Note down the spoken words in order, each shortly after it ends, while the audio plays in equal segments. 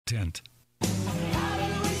content.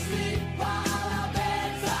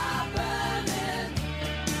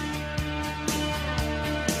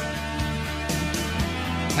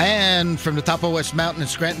 And from the top of West Mountain in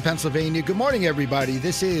Scranton, Pennsylvania, good morning, everybody.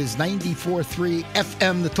 This is 94.3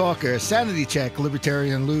 FM, The Talker. Sanity Check,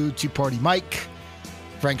 Libertarian Lou, Tea Party Mike,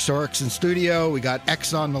 Frank Sorick's in studio. We got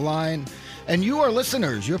X on the line. And you are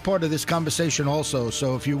listeners. You're part of this conversation also.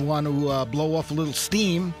 So if you want to blow off a little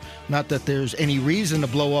steam, not that there's any reason to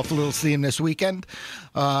blow off a little steam this weekend,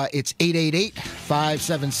 it's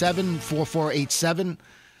 888-577-4487.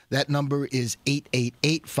 That number is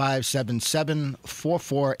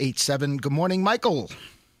 888-577-4487. Good morning, Michael.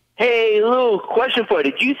 Hey, Lou, question for you.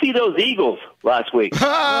 Did you see those Eagles last week? Oh,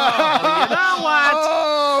 you know what?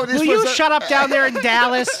 Oh, Will you shut up down there in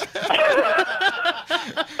Dallas?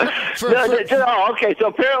 Okay, so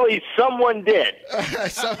apparently someone did.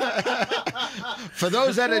 For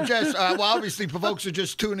those that are just, well, obviously folks are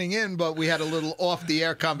just tuning in, but we had a little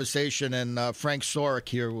off-the-air conversation, and Frank Sorick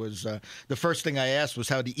here was, the first thing I asked was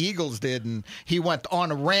how the Eagles did, and he went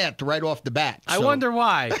on a rant right off the bat. I wonder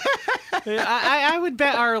why. I would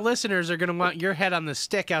bet our listeners are going to want your head on the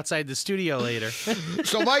stick outside the studio later.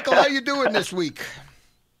 So, Michael, how you doing this week?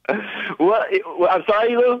 Well, I'm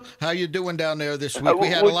sorry, Lou? How you doing down there this week? We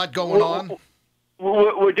had a lot going on.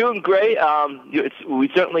 We're doing great.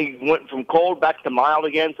 We certainly went from cold back to mild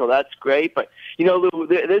again, so that's great. But, you know, Lou,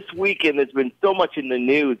 this weekend there's been so much in the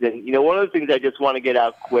news. And, you know, one of the things I just want to get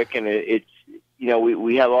out quick, and it's, you know,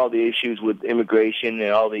 we have all the issues with immigration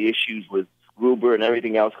and all the issues with Gruber and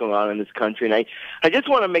everything else going on in this country. And I just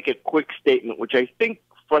want to make a quick statement, which I think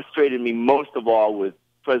frustrated me most of all with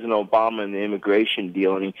President Obama and the immigration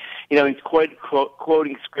deal. And he's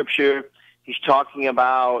quoting scripture. He's talking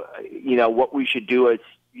about, you know, what we should do as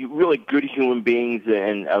really good human beings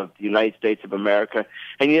and of the United States of America.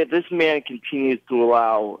 And yet this man continues to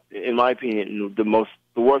allow, in my opinion, the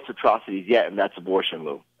worst atrocities yet, and that's abortion,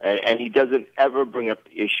 Lou. And he doesn't ever bring up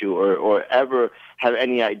the issue or ever have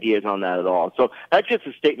any ideas on that at all. So that's just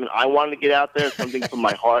a statement I wanted to get out there, something from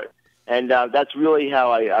my heart. And that's really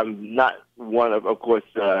how I'm not one of course,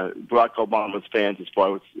 Barack Obama's fans as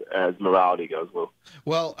far as morality goes, Lou.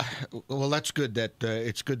 Well, that's good.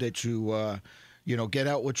 It's good that you get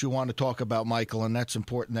out what you want to talk about, Michael, and that's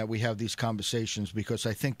important that we have these conversations, because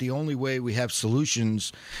I think the only way we have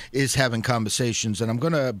solutions is having conversations. And I'm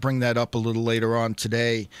going to bring that up a little later on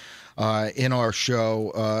today in our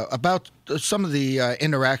show about some of the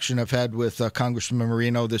interaction I've had with Congressman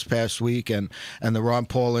Marino this past week and the Ron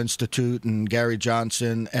Paul Institute and Gary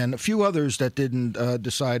Johnson and a few others that didn't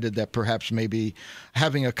decided that perhaps maybe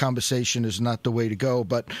having a conversation is not the way to go.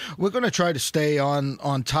 But we're going to try to stay on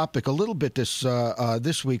topic a little bit this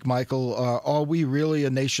week, Michael. Are we really a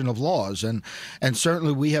nation of laws? And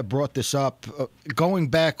certainly we have brought this up going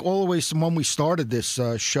back all the way from when we started this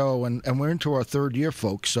show, and we're into our third year,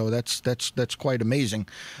 folks. So that's quite amazing.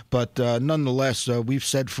 But nonetheless, we've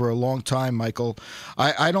said for a long time, Michael,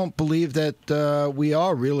 I don't believe that we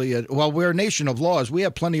are really we're a nation of laws. We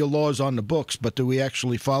have plenty of laws on the books, but do we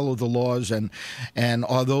actually follow the laws? And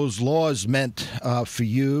are those laws meant for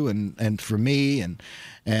you and for me and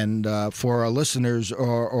for our listeners,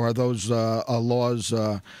 or are those laws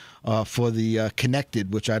for the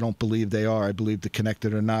connected, which I don't believe they are. I believe the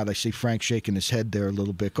connected are not. I see Frank shaking his head there a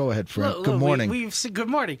little bit. Go ahead, Frank. Good morning. Good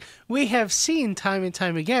morning. We have seen time and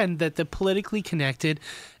time again that the politically connected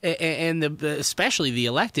and especially the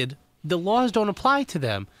elected, the laws don't apply to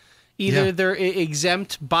them. Either they're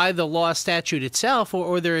exempt by the law statute itself,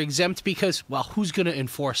 or they're exempt because, well, who's going to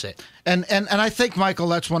enforce it? And I think, Michael,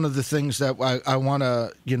 that's one of the things that I want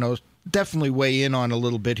to, definitely weigh in on a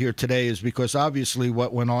little bit here today, is because obviously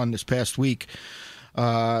what went on this past week,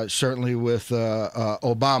 certainly with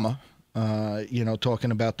Obama, talking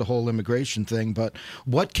about the whole immigration thing. But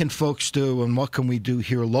what can folks do and what can we do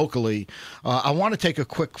here locally? I want to take a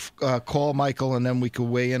quick call, Michael, and then we could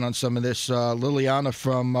weigh in on some of this. Liliana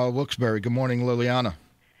from Wilkes-Barre. Good morning, Liliana.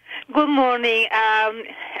 Good morning.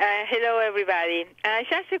 Hello, everybody.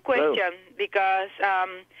 Just a question, because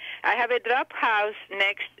I have a drop house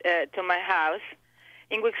next to my house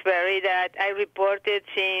in Wilkes-Barre that I reported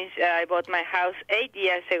since I bought my house 8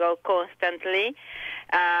 years ago constantly.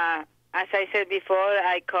 As I said before,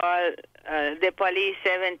 I called the police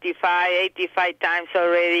 75, 85 times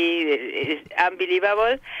already. It's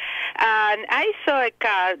unbelievable. And I saw a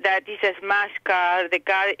car that is a smash car. The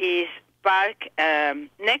car is parked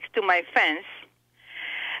next to my fence.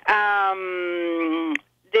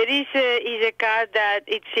 There is a car that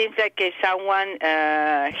it seems like someone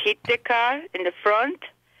hit the car in the front.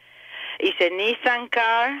 It's a Nissan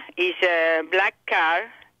car. It's a black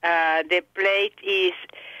car. The plate is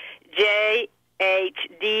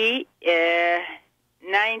JHD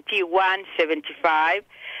 9175.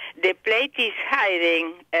 The plate is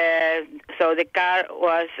hiding, so the car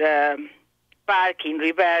was parked in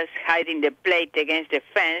reverse, hiding the plate against the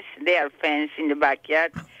fence, their fence in the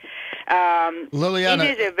backyard. Liliana.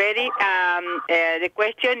 It is a very, the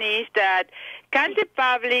question is that can the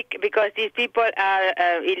public, because these people are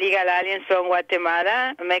illegal aliens from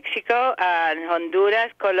Guatemala, Mexico, and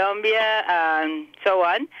Honduras, Colombia, and so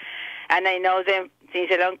on, and I know them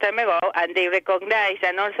since a long time ago, and they recognize,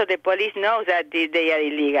 and also the police knows that they are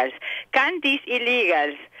illegals. Can these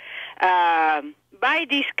illegals buy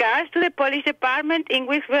these cars to the police department in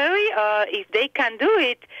Wilkes-Barre, or if they can do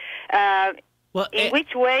it, in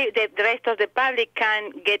which way the rest of the public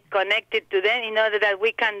can get connected to them in order that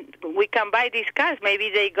we can buy these cars? Maybe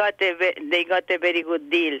they got a very good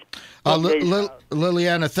deal.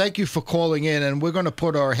 Liliana, thank you for calling in, and we're going to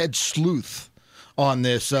put our head sleuth on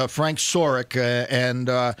this, Frank Sorick, and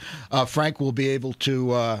Frank will be able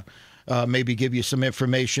to maybe give you some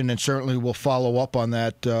information, and certainly we'll follow up on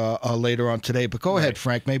that later on today. But go ahead,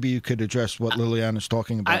 Frank. Maybe you could address what Liliana's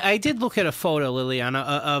talking about. I did look at a photo, Liliana,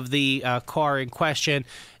 of the car in question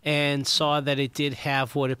and saw that it did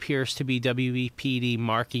have what appears to be WBPD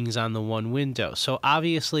markings on the one window. So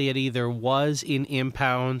obviously it either was in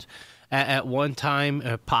impound at one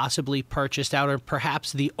time, possibly purchased out, or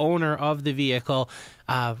perhaps the owner of the vehicle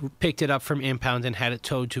picked it up from impound and had it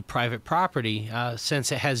towed to private property.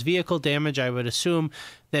 Since it has vehicle damage, I would assume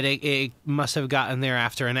that it must have gotten there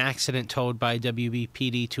after an accident, towed by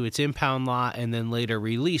WBPD to its impound lot and then later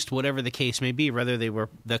released, whatever the case may be, whether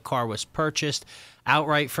the car was purchased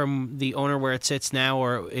outright from the owner where it sits now,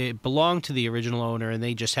 or it belonged to the original owner and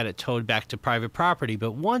they just had it towed back to private property.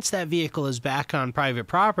 But once that vehicle is back on private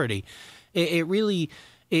property, it really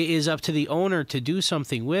is up to the owner to do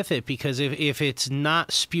something with it, because if it's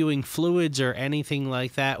not spewing fluids or anything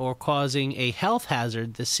like that or causing a health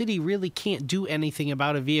hazard, the city really can't do anything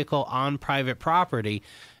about a vehicle on private property,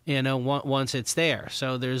 once it's there.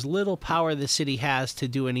 So there's little power the city has to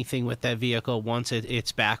do anything with that vehicle once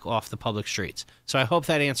it's back off the public streets. So I hope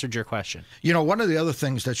that answered your question. One of the other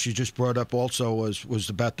things that she just brought up also was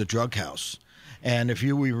about the drug house. And if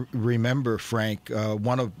you remember, Frank,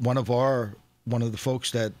 one of the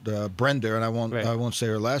folks that Brenda, and I won't say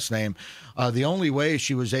her last name, the only way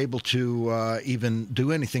she was able to even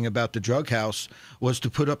do anything about the drug house was to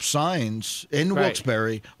put up signs in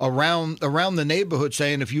Wilkes-Barre around the neighborhood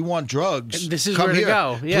saying, if you want drugs, this is come where here. To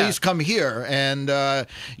go. Yeah. Please come here. And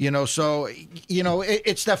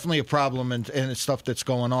it's definitely a problem, and it's stuff that's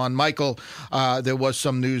going on. Michael, there was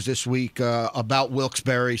some news this week about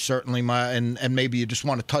Wilkes-Barre, certainly, and maybe you just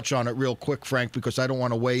want to touch on it real quick, Frank, because I don't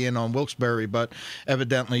want to weigh in on Wilkes-Barre, but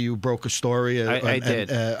evidently you broke a story I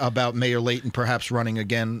did. About Mayor Layton perhaps running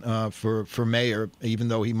again for mayor, even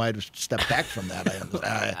though he might have stepped back from that.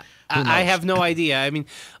 I have no idea. I mean,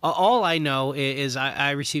 all I know is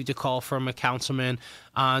I received a call from a councilman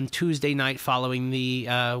on Tuesday night following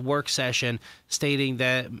the work session stating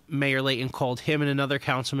that Mayor Layton called him and another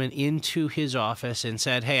councilman into his office and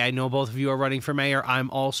said, hey, I know both of you are running for mayor. I'm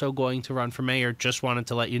also going to run for mayor. Just wanted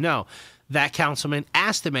to let you know. That councilman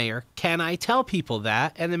asked the mayor, can I tell people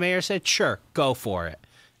that? And the mayor said, sure, go for it.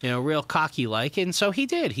 Real cocky-like. And so he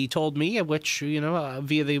did. He told me, which,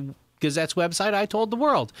 via the Gazette's website, I told the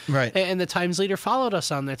world. Right. And the Times leader followed us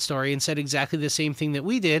on that story and said exactly the same thing that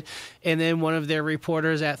we did. And then one of their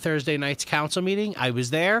reporters at Thursday night's council meeting, I was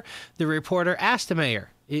there, the reporter asked the mayor,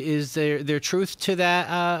 is there truth to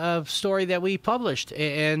that story that we published?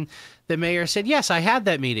 And the mayor said, yes, I had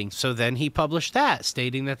that meeting. So then he published that,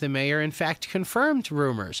 stating that the mayor, in fact, confirmed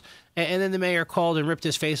rumors. And then the mayor called and ripped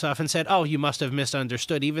his face off and said, oh, you must have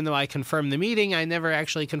misunderstood. Even though I confirmed the meeting, I never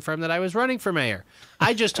actually confirmed that I was running for mayor.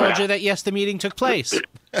 I just told you that, yes, the meeting took place.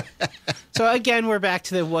 So, again, we're back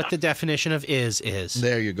to what the definition of is.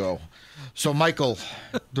 There you go. So, Michael,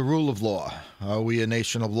 the rule of law. Are we a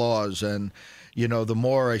nation of laws? And, the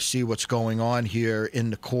more I see what's going on here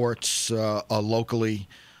in the courts locally,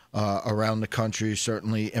 around the country,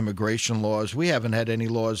 certainly immigration laws. We haven't had any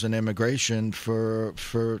laws in immigration for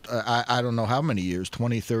I don't know how many years,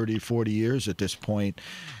 20, 30, 40 years at this point.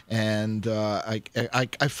 And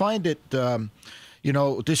I find it,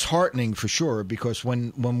 disheartening for sure, because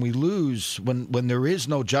when we lose, when there is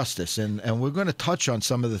no justice, and we're going to touch on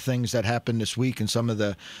some of the things that happened this week and some of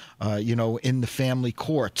the, in the family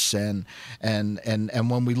courts, and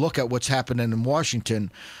when we look at what's happening in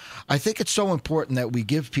Washington, I think it's so important that we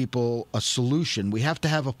give people a solution. We have to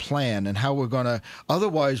have a plan and how we're going to.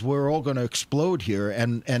 Otherwise, we're all going to explode here,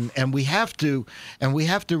 and we have to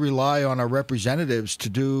rely on our representatives to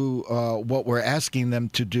do what we're asking them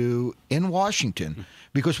to do in Washington.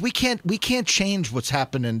 Because we can't change what's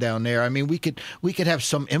happening down there. I mean, we could have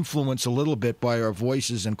some influence a little bit by our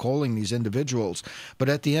voices and calling these individuals, but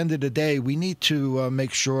at the end of the day, we need to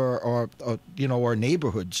make sure our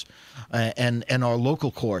neighborhoods and our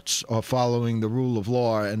local courts are following the rule of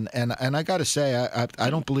law. And I got to say, I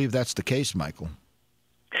don't believe that's the case, Michael.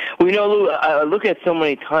 Well, Lou, I look at so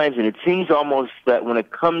many times, and it seems almost that when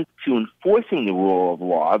it comes to enforcing the rule of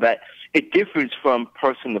law, that it differs from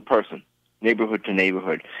person to person, neighborhood to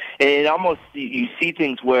neighborhood. And it almost, you see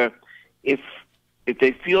things where if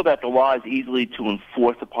they feel that the law is easily to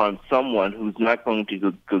enforce upon someone who's not going to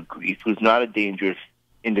go good grief, who's not a dangerous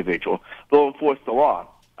individual, they'll enforce the law.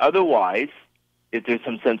 Otherwise, if there's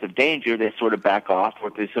some sense of danger, they sort of back off, or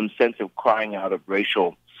if there's some sense of crying out of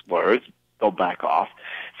racial slurs, they'll back off.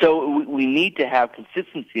 So we need to have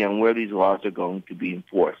consistency on where these laws are going to be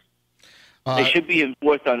enforced. They should be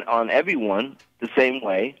enforced on everyone the same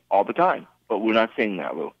way all the time, but we're not saying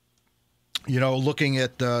that, Lou. Looking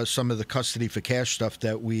at some of the custody for cash stuff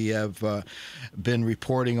that we have been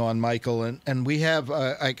reporting on, Michael, and we have,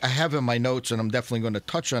 I have in my notes, and I'm definitely going to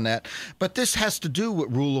touch on that, but this has to do with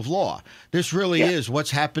rule of law. This really is what's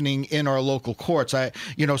happening in our local courts.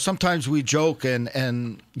 Sometimes we joke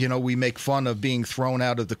and we make fun of being thrown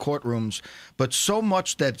out of the courtrooms, but so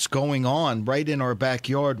much that's going on right in our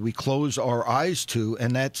backyard, we close our eyes to,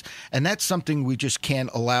 and that's something we just can't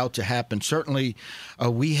allow to happen. Certainly,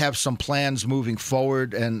 we have some plans moving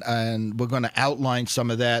forward, and we're going to outline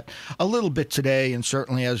some of that a little bit today, and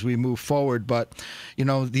certainly as we move forward. But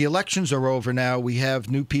the elections are over now. We have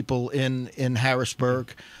new people in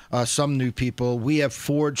Harrisburg. Some new people. We have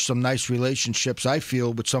forged some nice relationships, I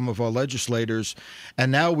feel, with some of our legislators,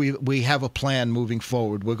 and now we have a plan moving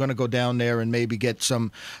forward. We're going to go down there and maybe get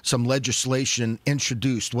some legislation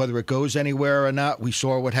introduced, whether it goes anywhere or not. We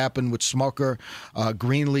saw what happened with Smucker.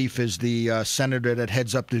 Greenleaf is the senator that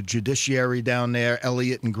heads up the judiciary down there.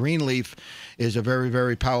 Elliott and Greenleaf is a very,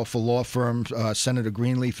 very powerful law firm. Senator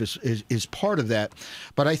Greenleaf is part of that.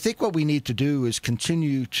 But I think what we need to do is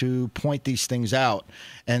continue to point these things out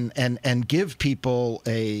and give people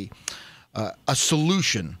a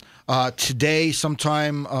solution. Today,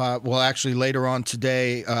 sometime, actually later on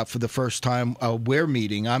today, for the first time,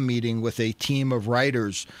 I'm meeting with a team of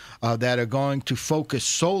writers that are going to focus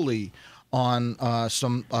solely on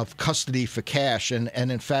some of custody for cash. And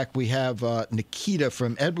in fact, we have Nikita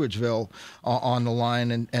from Edwardsville on the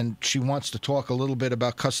line, and she wants to talk a little bit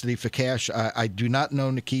about custody for cash. I do not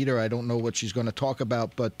know Nikita. I don't know what she's going to talk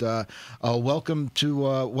about, but welcome to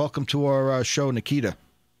our show, Nikita.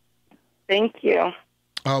 Thank you.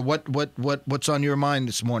 What's on your mind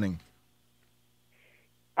this morning?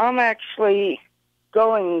 I'm actually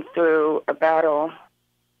going through a battle.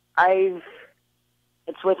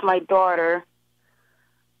 It's with my daughter.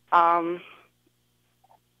 I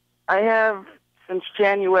have, since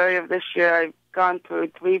January of this year, I've gone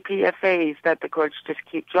through 3 PFAs that the courts just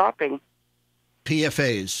keep dropping.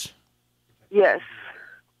 PFAs? Yes.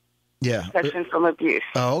 Yeah. Protection from abuse.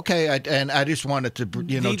 Oh, okay. I just wanted to,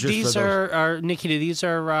 These are Nikita, these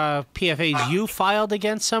are PFAs you filed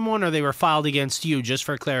against someone, or they were filed against you, just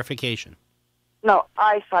for clarification? No,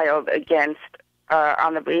 I filed against,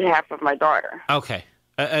 on the behalf of my daughter. Okay.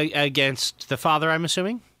 Against the father, I'm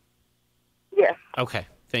assuming? Yes. Okay,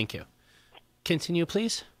 thank you. Continue,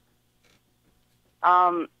 please.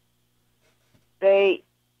 Children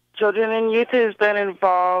and youth has been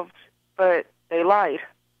involved, but they lied.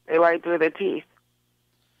 They lied through their teeth.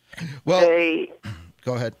 Well,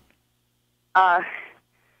 go ahead.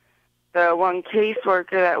 The one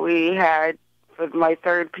caseworker that we had for my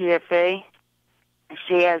 3rd PFA,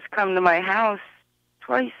 she has come to my house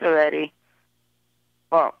twice already.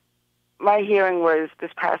 Well, my hearing was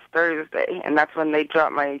this past Thursday, and that's when they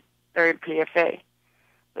dropped my 3rd PFA.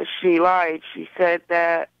 But she lied. She said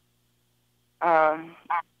that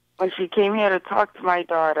when she came here to talk to my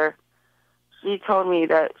daughter, she told me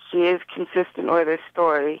that she is consistent with her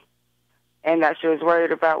story and that she was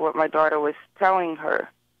worried about what my daughter was telling her.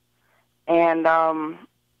 And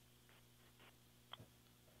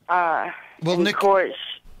in court,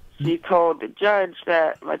 she told the judge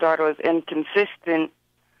that my daughter was inconsistent.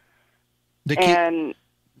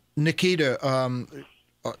 Nikita,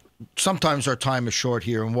 sometimes our time is short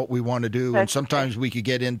here and what we want to do, and sometimes we could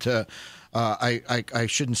get into, I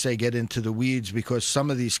shouldn't say get into the weeds, because some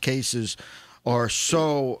of these cases are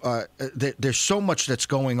so there's so much that's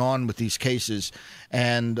going on with these cases,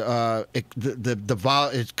 and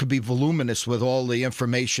it could be voluminous with all the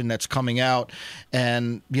information that's coming out,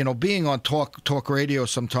 and being on talk radio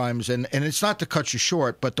sometimes, and it's not to cut you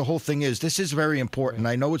short, but the whole thing is this is very important.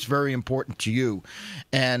 I know it's very important to you,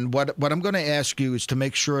 and what I'm going to ask you is to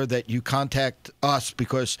make sure that you contact us,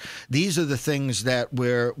 because these are the things that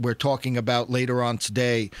we're talking about later on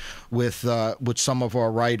today with some of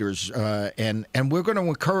our writers, and we're going to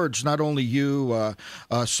encourage not only you,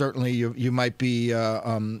 certainly you might be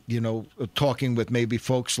talking with maybe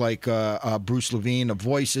folks like Bruce Levine of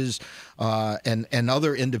Voices, and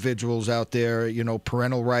other individuals out there,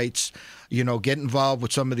 parental rights, get involved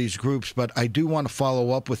with some of these groups. But I do want to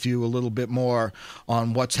follow up with you a little bit more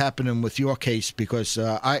on what's happening with your case, because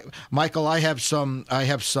Michael, I have some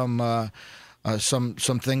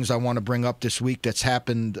things I want to bring up this week that's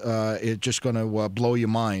happened. It's just going to blow your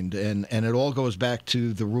mind, and it all goes back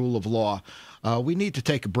to the rule of law. We need to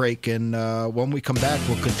take a break, and when we come back,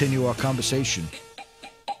 we'll continue our conversation.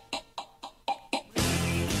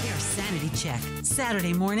 There's Sanity Check,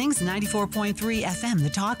 Saturday mornings, 94.3 FM, The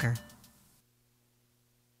Talker.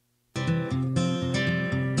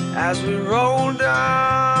 As we roll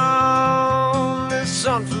down this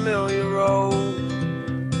unfamiliar road,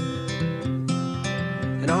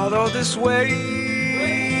 and although this wave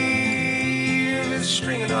is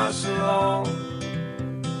stringing us along,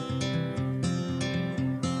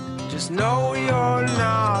 just know you're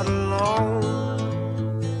not alone,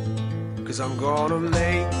 'cause I'm gonna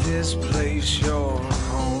make this place your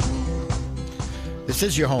home. This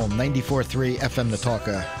is your home, 94.3 FM The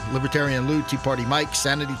Talker. Libertarian Lou, Tea Party Mike,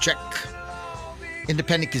 Sanity Check.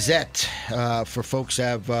 Independent Gazette. For folks who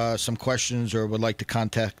have some questions or would like to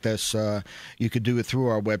contact us, you could do it through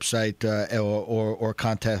our website, or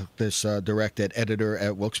contact us direct at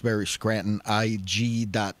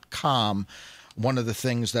editor@wilkes-barre-scranton-ig.com. One of the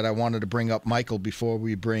things that I wanted to bring up, Michael, before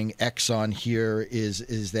we bring X on here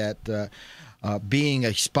is that being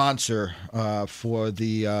a sponsor for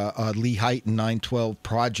the Lee Heighton 912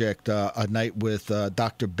 Project, a night with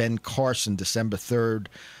Dr. Ben Carson, December 3rd.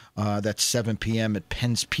 That's 7 p.m. at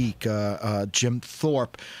Penn's Peak. Jim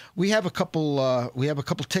Thorpe. We have a couple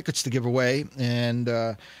tickets to give away, and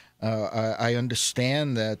I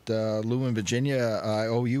understand that Lou in Virginia, I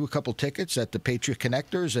owe you a couple tickets at the Patriot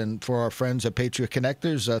Connectors, and for our friends at Patriot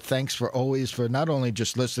Connectors, thanks for not only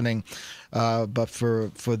just listening, but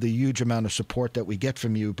for the huge amount of support that we get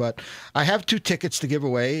from you. But I have 2 tickets to give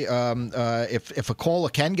away. If a caller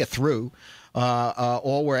can get through.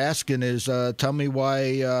 All we're asking is tell me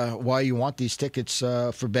why you want these tickets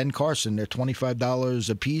for Ben Carson. They're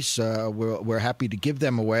 $25 a piece. We're happy to give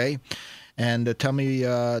them away, and tell me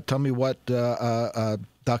what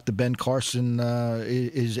Dr. Ben Carson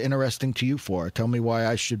is interesting to you for. Tell me why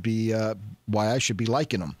I should be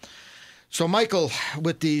liking him. So, Michael,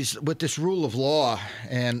 with this rule of law,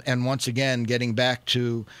 and once again getting back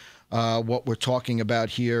to what we're talking about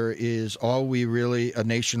here is, are we really a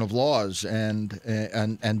nation of laws, and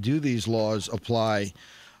do these laws apply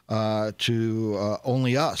to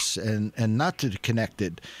only us and not to the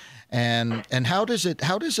connected? And how does it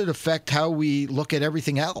affect how we look at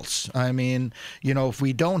everything else? I mean, if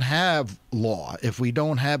we don't have law, if we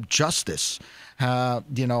don't have justice, how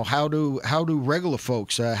do regular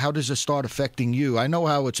folks? How does it start affecting you? I know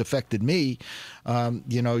how it's affected me.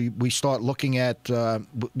 We just start looking at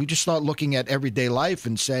everyday life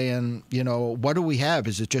and saying, what do we have?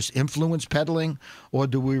 Is it just influence peddling, or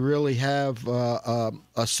do we really have a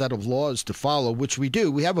set of laws to follow? Which we do.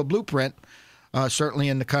 We have a blueprint. Certainly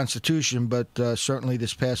in the Constitution, but certainly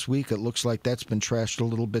this past week, it looks like that's been trashed a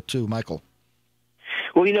little bit too. Michael?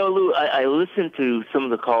 Well, Lou, I listened to some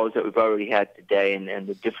of the calls that we've already had today, and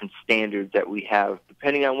the different standards that we have,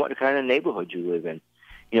 depending on what kind of neighborhood you live in.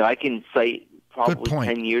 I can cite probably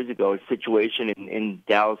 10 years ago a situation in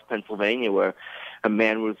Dallas, Pennsylvania, where a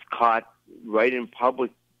man was caught right in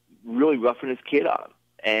public really roughing his kid up.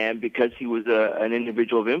 And because he was an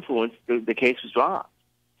individual of influence, the case was dropped.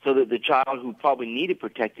 So that the child who probably needed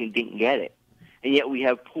protecting didn't get it. And yet we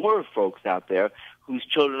have poorer folks out there whose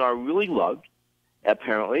children are really loved,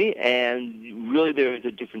 apparently, and really there is a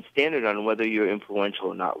different standard on whether you're influential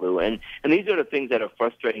or not, Lou. And these are the things that are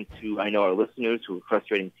frustrating to, I know, our listeners, who are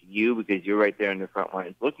frustrating to you because you're right there in the front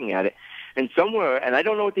lines looking at it. And I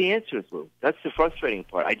don't know what the answer is, Lou. That's the frustrating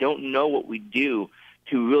part. I don't know what we do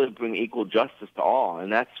to really bring equal justice to all.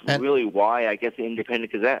 And that's really why I guess the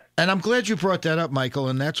Independent Gazette. And I'm glad you brought that up, Michael.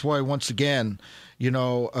 And that's why, once again,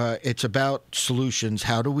 it's about solutions.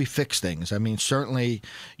 How do we fix things? I mean, certainly,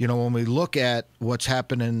 when we look at what's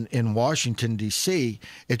happening in Washington, D.C.,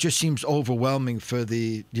 it just seems overwhelming for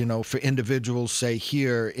for individuals, say,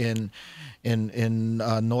 here in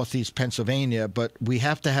Northeast Pennsylvania. But we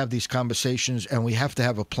have to have these conversations, and we have to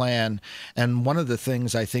have a plan. And one of the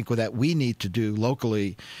things I think that we need to do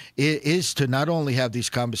locally is to not only have these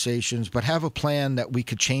conversations, but have a plan that we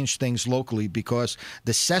could change things locally, because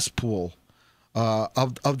the cesspool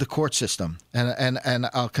of the court system, and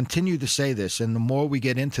I'll continue to say this, and the more we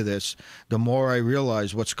get into this, the more I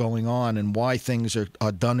realize what's going on and why things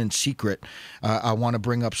are done in secret. I want to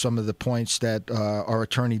bring up some of the points that our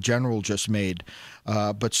Attorney General just made,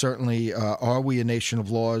 but certainly, are we a nation of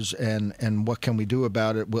laws, and what can we do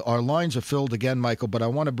about it? Our lines are filled again, Michael, but I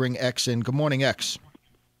want to bring X in. Good morning, X.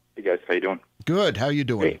 Hey, guys. How you doing? Good. How you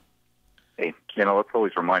doing? Hey, let's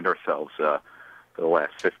always remind ourselves, for the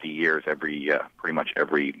last 50 years, pretty much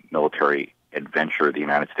every military adventure the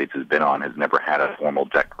United States has been on has never had a formal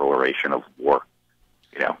declaration of war.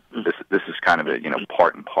 This is kind of a,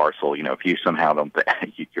 part and parcel. If you somehow don't,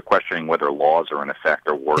 you're questioning whether laws are in effect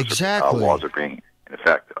or worse, exactly. Laws are being in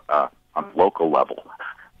effect on local level.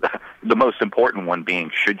 The most important one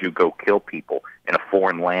being, should you go kill people in a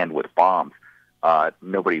foreign land with bombs?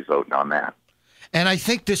 Nobody's voting on that. And I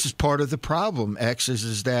think this is part of the problem, X,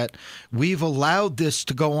 is that we've allowed this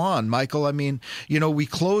to go on, Michael. I mean, we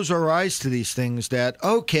close our eyes to these things that,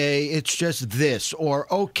 okay, it's just this,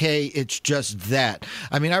 or okay, it's just that.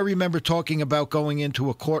 I mean, I remember talking about going into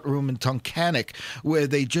a courtroom in Tunkhannock where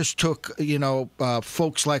they just took,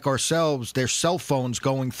 folks like ourselves, their cell phones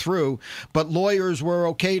going through, but lawyers were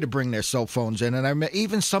okay to bring their cell phones in. And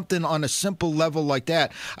even something on a simple level like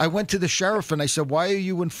that, I went to the sheriff and I said, why are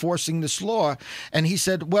you enforcing this law? And he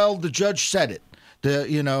said, well, the judge said it.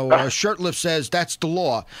 Shurtleff says that's the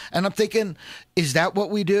law. And I'm thinking, is that what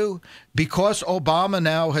we do? Because Obama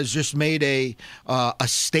now has just made a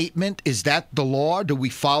statement, is that the law? Do we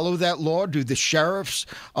follow that law? Do the sheriffs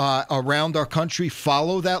around our country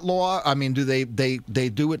follow that law? I mean, do they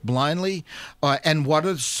do it blindly? And what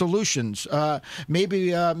are the solutions?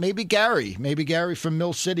 Maybe Gary from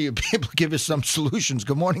Mill City will be able to give us some solutions.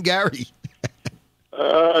 Good morning, Gary.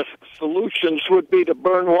 Solutions would be to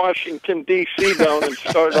burn Washington, D.C. down and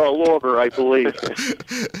start all over, I believe.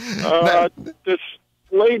 This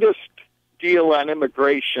latest deal on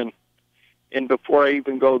immigration, and before I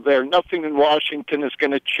even go there, nothing in Washington is going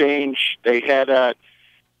to change. They had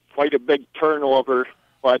quite a big turnover,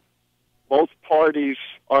 but both parties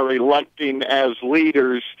are electing as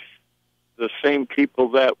leaders the same people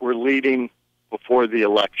that were leading before the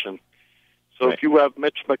election. So If you have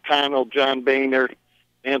Mitch McConnell, John Boehner,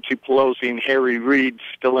 Nancy Pelosi, and Harry Reid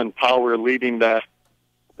still in power, leading the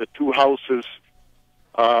two houses,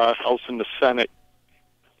 House and the Senate,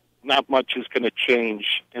 not much is going to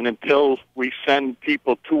change. And until we send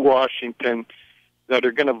people to Washington that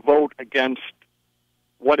are going to vote against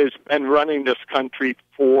what has been running this country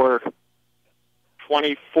for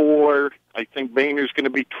 24, I think Boehner's going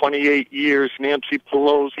to be 28 years, Nancy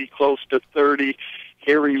Pelosi close to 30,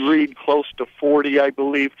 Harry Reid close to 40, I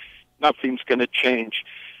believe, nothing's going to change.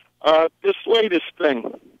 This latest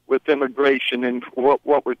thing with immigration and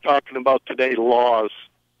what we're talking about today, laws,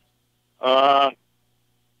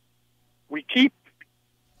 we keep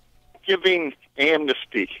giving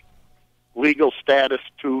amnesty, legal status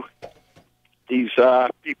to these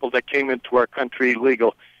people that came into our country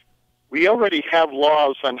illegal. We already have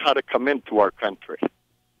laws on how to come into our country.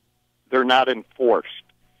 They're not enforced.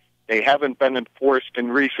 They haven't been enforced in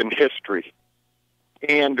recent history.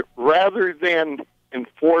 And rather than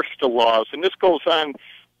enforce the laws, and this goes on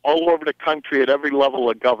all over the country at every level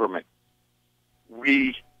of government,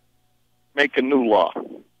 we make a new law.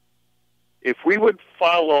 If we would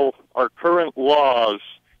follow our current laws,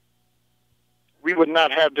 we would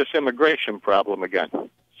not have this immigration problem again.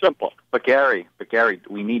 Simple. But Gary,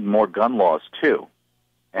 we need more gun laws too,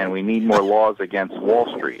 and we need more laws against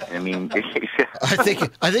Wall Street. I mean, I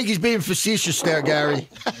think he's being facetious there, Gary.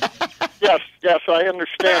 Yes, I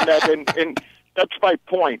understand that, and that's my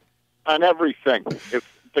point on everything. If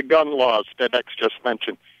the gun laws that X just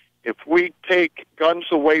mentioned, if we take guns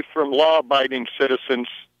away from law-abiding citizens,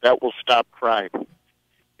 that will stop crime.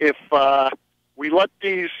 If we let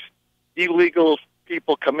these illegal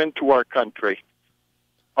people come into our country,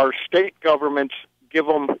 our state governments give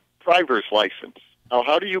them driver's license. Now,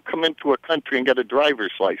 how do you come into a country and get a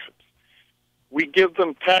driver's license? We give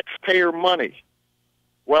them taxpayer money,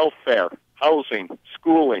 welfare, housing,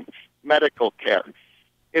 schooling, medical care.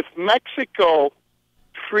 If Mexico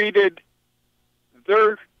treated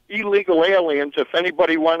their illegal aliens if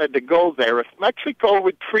anybody wanted to go there. If Mexico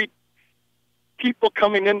would treat people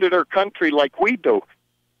coming into their country like we do,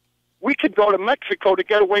 we could go to Mexico to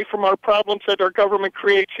get away from our problems that our government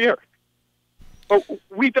creates here. But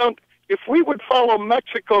we don't. If we would follow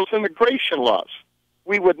Mexico's immigration laws,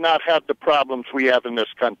 we would not have the problems we have in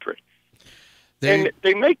this country. And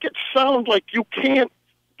they make it sound like you can't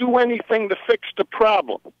do anything to fix the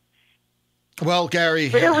problem. Well,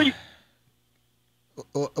 Gary,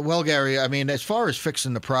 I mean, as far as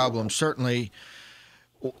fixing the problem, certainly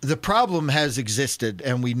the problem has existed,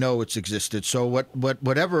 and we know it's existed. So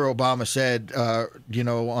whatever Obama said,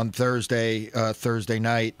 on Thursday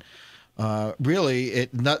night, really,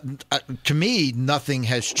 to me, nothing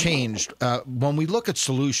has changed. When we look at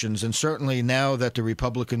solutions, and certainly now that the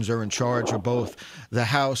Republicans are in charge of both the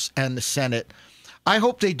House and the Senate, I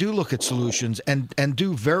hope they do look at solutions and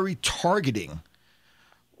do very targeting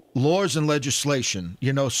laws and legislation.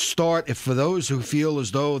 Start, if for those who feel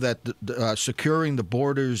as though that securing the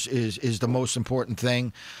borders is the most important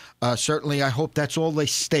thing, certainly I hope that's all they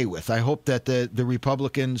stay with. I hope that the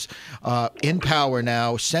Republicans in power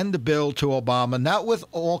now send a bill to Obama, not with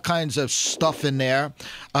all kinds of stuff in there,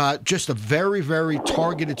 just a very, very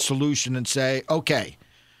targeted solution, and say, okay,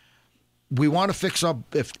 we want to fix up.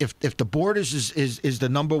 If the borders is the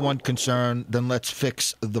number one concern, then let's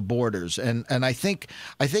fix the borders. And I think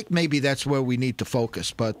maybe that's where we need to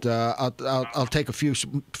focus. But I'll take a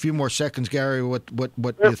few more seconds, Gary. What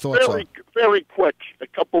your thoughts are? Very quick. A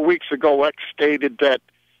couple of weeks ago, X stated that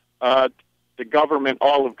the government,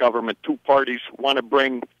 all of government, two parties want to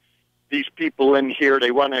bring these people in here.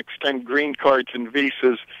 They want to extend green cards and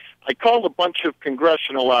visas. I called a bunch of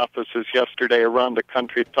congressional offices yesterday around the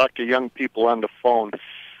country to talk to young people on the phone.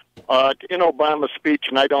 In Obama's speech,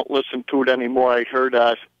 and I don't listen to it anymore, I heard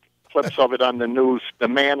clips of it on the news. The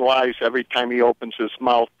man lies every time he opens his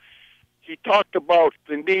mouth. He talked about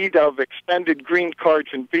the need of extended green cards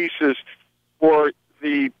and visas for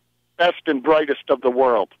the best and brightest of the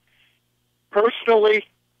world. Personally,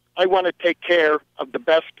 I want to take care of the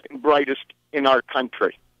best and brightest in our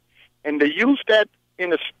country. And to use that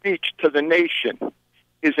in a speech to the nation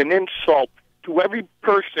is an insult to every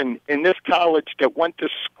person in this college that went to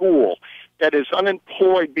school, that is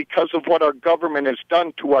unemployed because of what our government has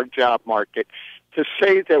done to our job market, to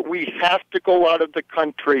say that we have to go out of the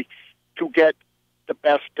country to get the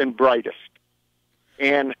best and brightest.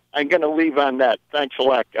 And I'm going to leave on that. Thanks a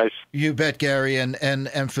lot, guys. You bet, Gary.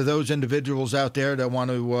 And for those individuals out there that want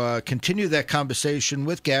to continue that conversation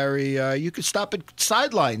with Gary, you could stop at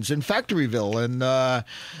Sidelines in Factoryville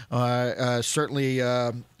and certainly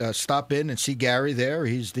stop in and see Gary there.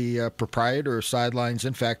 He's the proprietor of Sidelines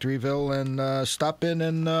in Factoryville. And stop in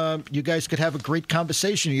and you guys could have a great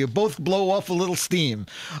conversation. You both blow off a little steam.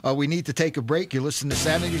 We need to take a break. You're listening to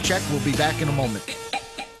Sanity Check. We'll be back in a moment.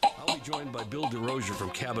 Joined by Bill DeRosier from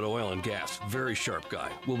Cabot Oil and Gas. Very sharp guy.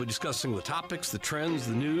 We'll be discussing the topics, the trends,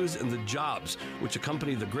 the news, and the jobs which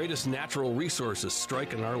accompany the greatest natural resources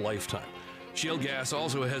strike in our lifetime. Shale gas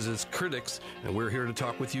also has its critics, and we're here to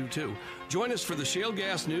talk with you too. Join us for the Shale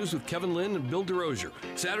Gas News with Kevin Lynn and Bill DeRosier.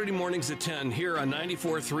 Saturday mornings at 10 here on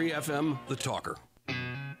 94.3 FM, The Talker.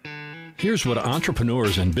 Here's what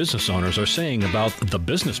entrepreneurs and business owners are saying about the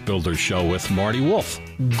Business Builders Show with Marty Wolf.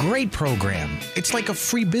 Great program. It's like a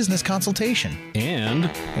free business consultation.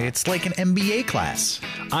 And it's like an MBA class.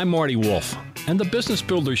 I'm Marty Wolf, and the Business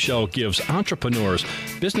Builders Show gives entrepreneurs,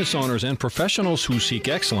 business owners, and professionals who seek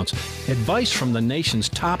excellence advice from the nation's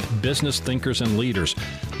top business thinkers and leaders.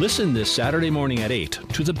 Listen this Saturday morning at 8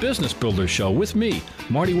 to the Business Builders Show with me,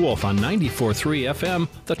 Marty Wolf, on 94.3 FM,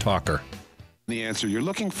 The Talker. The answer you're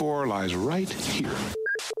looking for lies right here.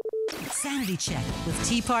 Sanity Check with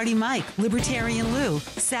Tea Party Mike, Libertarian Lou.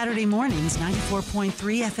 Saturday mornings, 94.3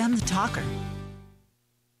 FM, The Talker.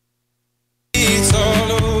 It's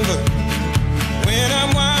all over when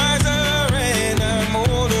I'm wiser and I'm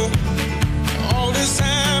older. All this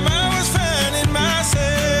time I was finding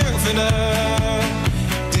myself and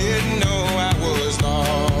I didn't know I was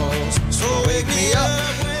lost. So wake me up.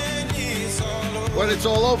 When it's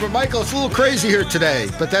all over. Michael, it's a little crazy here today,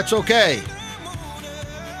 but that's okay.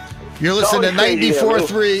 You're listening to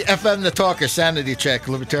 94.3 FM, The Talker, Sanity Check,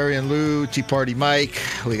 Libertarian Lou, Tea Party Mike.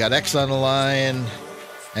 We got X on the line,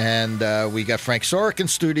 and we got Frank Sorick in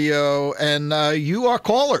studio, and you are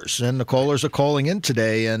callers, and the callers are calling in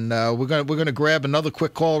today, and we're gonna grab another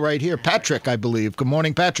quick call right here. Patrick, I believe. Good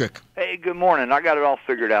morning, Patrick. Hey, good morning. I got it all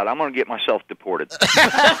figured out. I'm going to get myself deported.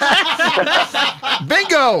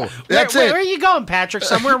 Bingo! That's it. Where are you going, Patrick?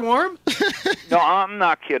 Somewhere warm? No, I'm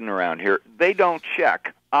not kidding around here. They don't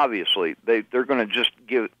check. Obviously, they're going to just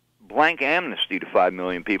blank amnesty to 5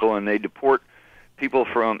 million people, and they deport people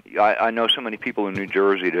from. I know so many people in New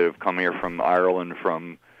Jersey that have come here from Ireland,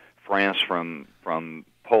 from France, from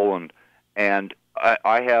Poland, and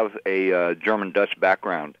I have a German-Dutch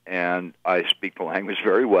background, and I speak the language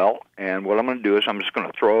very well. And what I'm going to do is I'm just going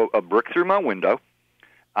to throw a brick through my window.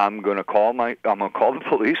 I'm going to call the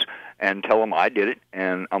police and tell them I did it,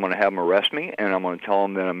 and I'm going to have them arrest me, and I'm going to tell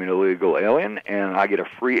them that I'm an illegal alien, and I get a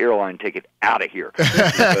free airline ticket out of here.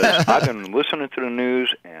 Because I've been listening to the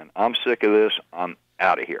news, and I'm sick of this. I'm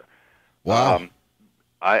out of here. Wow.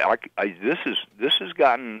 This has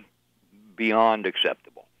gotten beyond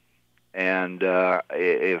acceptable. And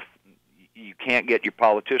if you can't get your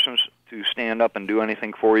politicians to stand up and do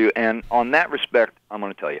anything for you, and on that respect, I'm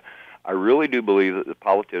going to tell you, I really do believe that the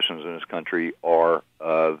politicians in this country are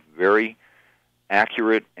a very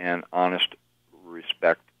accurate and honest,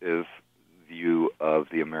 respective view of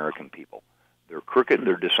the American people. They're crooked,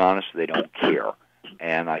 they're dishonest, they don't care.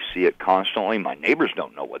 And I see it constantly. My neighbors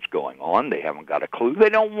don't know what's going on. They haven't got a clue. They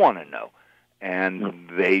don't want to know. And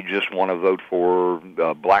they just want to vote for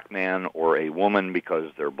a black man or a woman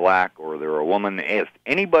because they're black or they're a woman. If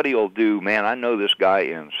anybody will do, man, I know this guy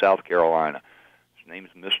in South Carolina. His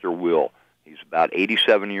name's Mr. Will. He's about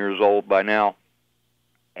 87 years old by now,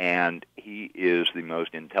 and he is the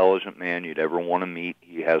most intelligent man you'd ever want to meet.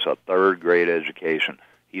 He has a third-grade education.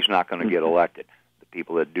 He's not going to get elected. The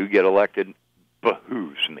people that do get elected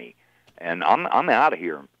behooves me. And I'm out of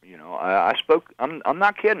here. You know, I spoke. I'm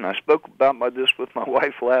not kidding. I spoke about this with my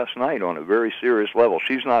wife last night on a very serious level.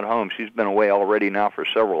 She's not home. She's been away already now for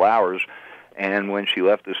several hours. And when she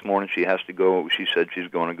left this morning, she has to go. She said she's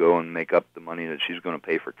going to go and make up the money that she's going to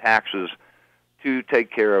pay for taxes to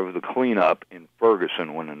take care of the cleanup in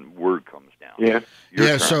Ferguson when word comes down.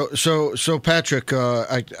 Yeah. So Patrick,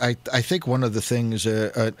 I think one of the things,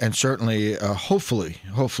 and certainly,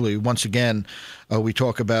 hopefully, once again, we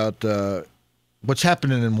talk about what's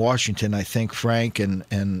happening in Washington. I think, Frank and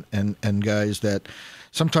guys, that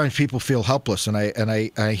sometimes people feel helpless, and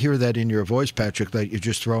I hear that in your voice, Patrick, that you're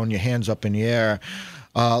just throwing your hands up in the air.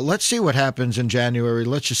 Let's see what happens in January.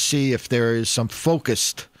 Let's just see if there is some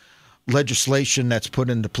focused legislation that's put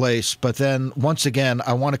into place. But then, once again,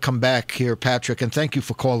 I want to come back here, Patrick, and thank you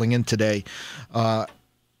for calling in today. I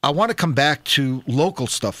want to come back to local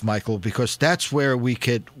stuff, Michael, because that's where we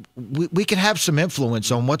could have some influence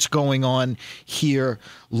on what's going on here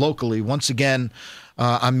locally. Once again,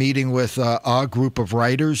 I'm meeting with our group of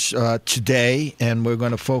writers today, and we're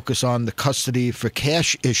going to focus on the custody for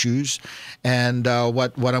cash issues. And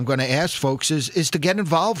what I'm going to ask folks is to get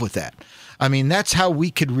involved with that. I mean, that's how we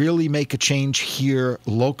could really make a change here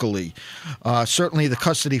locally. Certainly the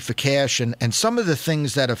custody for cash and some of the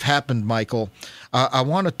things that have happened, Michael. I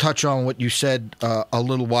want to touch on what you said a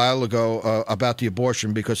little while ago about the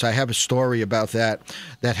abortion, because I have a story about that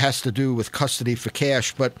has to do with custody for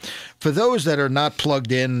cash. But for those that are not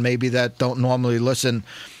plugged in, maybe that don't normally listen,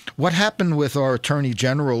 what happened with our Attorney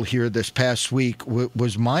General here this past week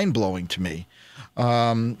was mind-blowing to me.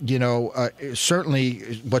 Certainly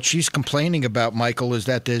what she's complaining about, Michael, is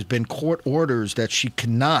that there's been court orders that she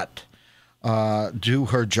cannot do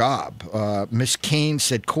her job. Ms. Kane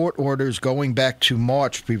said court orders going back to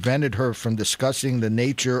March prevented her from discussing the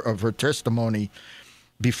nature of her testimony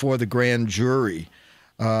before the grand jury.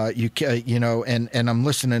 And I'm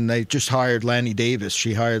listening. They just hired Lanny Davis.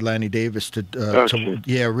 She hired Lanny Davis to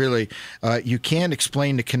really. You can't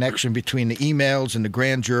explain the connection between the emails and the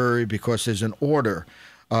grand jury because there's an order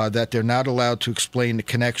that they're not allowed to explain the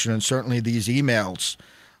connection. And certainly these emails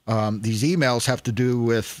have to do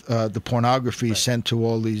with the pornography sent to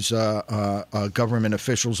all these government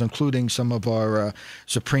officials, including some of our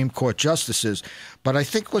Supreme Court justices. But I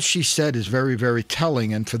think what she said is very, very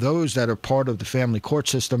telling. And for those that are part of the family court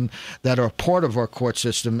system, that are part of our court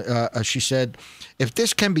system, she said, if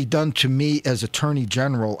this can be done to me as Attorney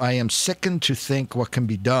General, I am sickened to think what can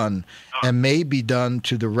be done and may be done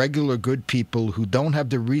to the regular good people who don't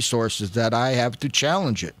have the resources that I have to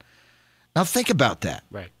challenge it. Now think about that.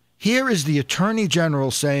 Right. Here is the Attorney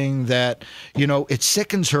General saying that, it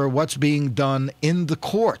sickens her what's being done in the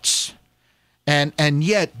courts. And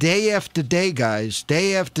yet, day after day, guys,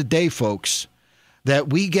 day after day, folks, that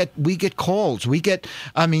we get calls.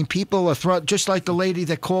 People are just like the lady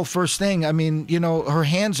that called first thing. Her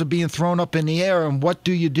hands are being thrown up in the air, and what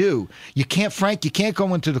do? You can't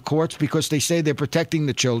go into the courts because they say they're protecting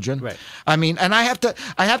the children. Right. And I have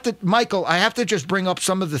to, Michael, I have to just bring up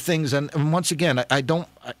some of the things, and once again,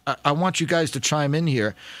 I want you guys to chime in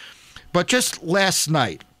here. But just last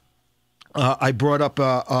night, I brought up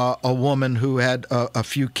a woman who had a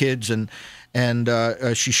few kids, and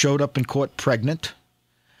she showed up in court pregnant,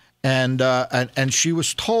 and she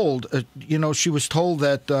was told, she was told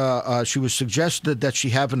that she was suggested that she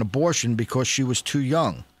have an abortion because she was too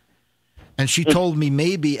young. And she told me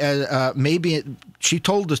maybe she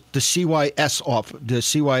told the CYS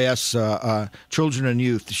Children and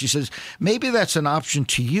Youth. She says maybe that's an option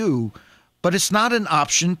to you, but it's not an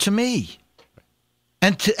option to me.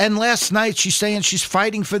 And last night she's saying she's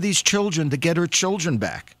fighting for these children to get her children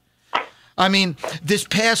back. I mean, this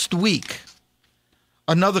past week,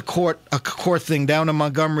 another court thing down in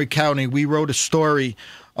Montgomery County. We wrote a story,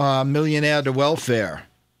 Millionaire to Welfare.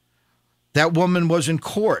 That woman was in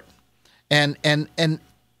court. And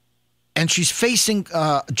she's facing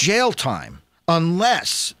jail time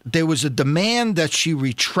unless there was a demand that she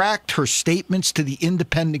retract her statements to the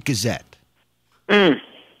Independent Gazette.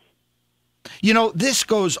 This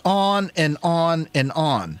goes on and on and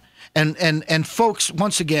on. And folks,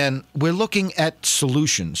 once again, we're looking at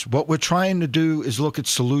solutions. What we're trying to do is look at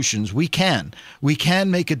solutions. We can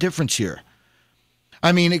make a difference here.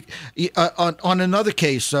 I mean, on another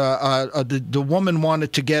case, the woman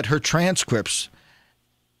wanted to get her transcripts,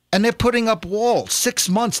 and they're putting up walls, 6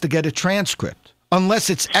 months to get a transcript, unless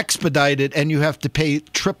it's expedited and you have to pay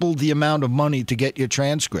triple the amount of money to get your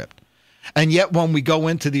transcript. And yet when we go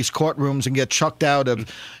into these courtrooms and get chucked out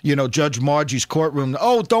of, Judge Margie's courtroom,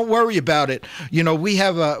 oh, don't worry about it. We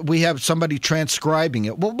have somebody transcribing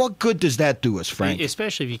it. Well, what good does that do us, Frank?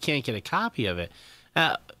 Especially if you can't get a copy of it.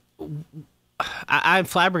 I'm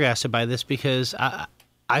flabbergasted by this because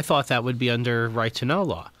I thought that would be under right to know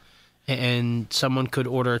law, and someone could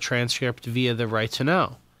order a transcript via the right to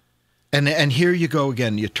know. And here you go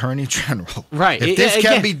again, the Attorney General. Right. If this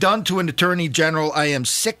can be done to an Attorney General, I am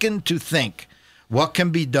sickened to think what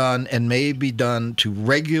can be done and may be done to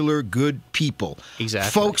regular good people.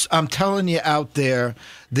 Exactly. Folks, I'm telling you out there,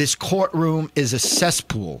 this courtroom is a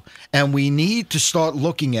cesspool, and we need to start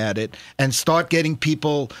looking at it and start getting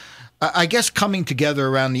people, I guess, coming together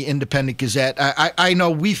around the Independent Gazette. I know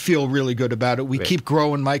we feel really good about it. We keep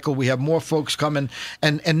growing, Michael. We have more folks coming,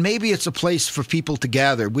 and maybe it's a place for people to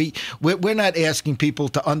gather. We're not asking people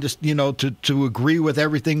to to agree with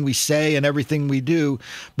everything we say and everything we do,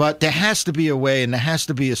 but there has to be a way and there has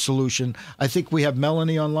to be a solution. I think we have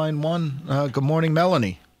Melanie on line one. Good morning,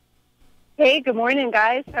 Melanie. Hey, good morning,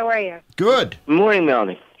 guys. How are you? Good. Good morning,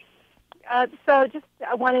 Melanie. So just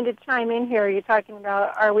I wanted to chime in here. You're talking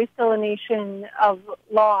about, are we still a nation of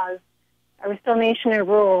laws? Are we still a nation of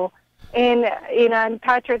rule? And, and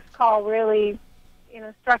Patrick's call really,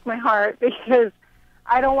 struck my heart because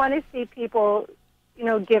I don't want to see people,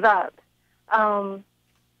 give up.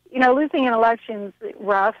 Losing an election's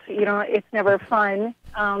rough. It's never fun.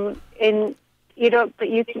 And but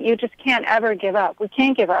you just can't ever give up. We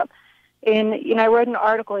can't give up. And, I wrote an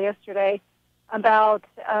article yesterday about,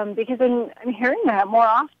 because I'm hearing that more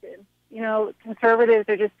often. Conservatives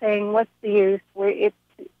are just saying, what's the use?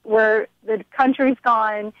 The country's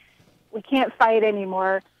gone. We can't fight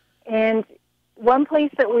anymore. And one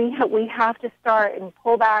place that we have to start and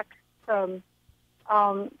pull back from,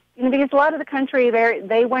 because a lot of the country,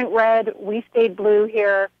 they went red, we stayed blue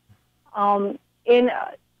here.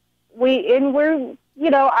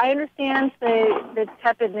 I understand the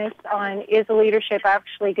tepidness on, is the leadership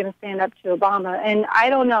actually going to stand up to Obama? And I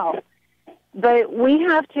don't know. But we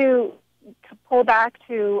have to pull back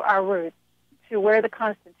to our roots, to where the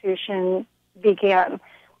Constitution began.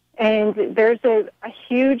 And there's a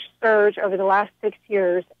huge surge over the last 6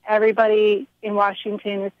 years. Everybody in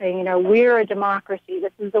Washington is saying, we're a democracy.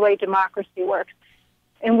 This is the way democracy works.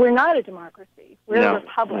 And we're not a democracy. We're a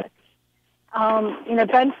republic.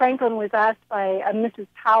 Ben Franklin was asked by Mrs.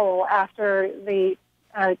 Powell after the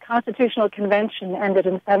Constitutional Convention ended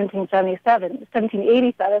in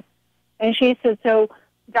 1787, and she said, so,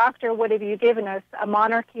 Doctor, what have you given us, a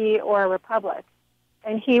monarchy or a republic?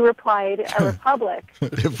 And he replied, a republic.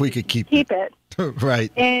 If we could keep it.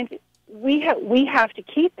 Right. And we have to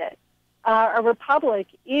keep it. A republic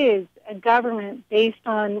is a government based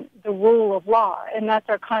on the rule of law, and that's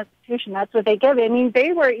our Constitution. That's what they give it. I mean,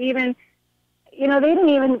 they were even... they didn't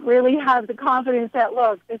even really have the confidence that,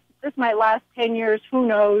 look, this might last 10 years, who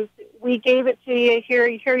knows? We gave it to you, here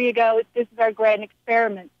you go, this is our grand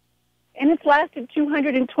experiment. And it's lasted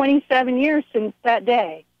 227 years since that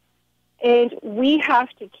day. And we have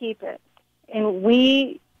to keep it. And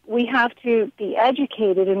we have to be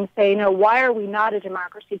educated and say, why are we not a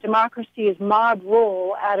democracy? Democracy is mob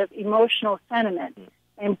rule out of emotional sentiment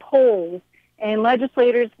and polls, and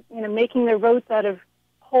legislators, making their votes out of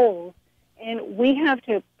polls. And we have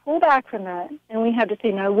to pull back from that, and we have to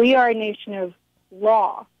say, no, we are a nation of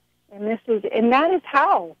law, and that is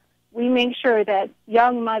how we make sure that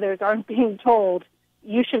young mothers aren't being told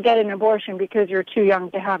you should get an abortion because you're too young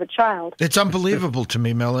to have a child. It's unbelievable to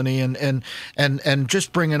me, Melanie, and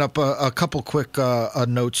just bringing up a couple quick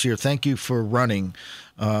notes here. Thank you for running.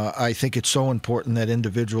 I think it's so important that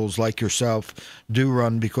individuals like yourself do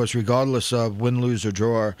run, because regardless of win, lose, or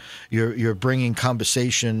draw, you're bringing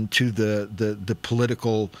conversation to the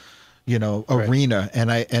political, arena,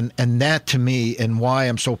 and that to me, and why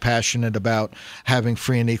I'm so passionate about having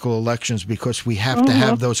free and equal elections, because we have to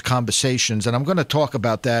have those conversations, and I'm going to talk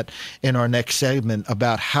about that in our next segment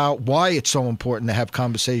about why it's so important to have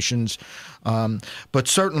conversations. But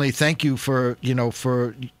certainly, thank you for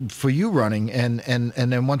you running, and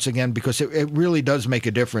then once again, because it really does make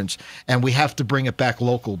a difference, and we have to bring it back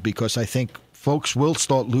local, because I think folks will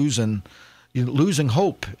start losing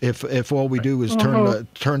hope if all we do is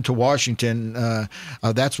turn to Washington.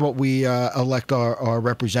 That's what we elect our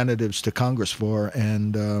representatives to Congress for,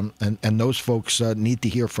 and those folks need to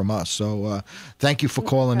hear from us. So thank you for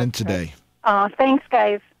calling in today. Thanks,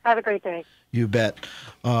 guys. Have a great day. You bet.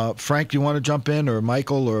 Frank, do you want to jump in, or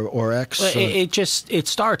Michael, or X? Well, it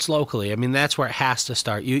starts locally. I mean, that's where it has to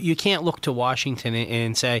start. You can't look to Washington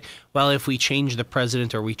and say, well, if we change the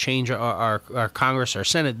president or we change our Congress or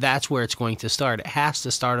Senate, that's where it's going to start. It has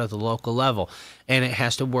to start at the local level, and it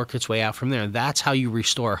has to work its way out from there. That's how you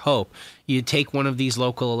restore hope. You take one of these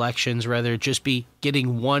local elections, whether it just be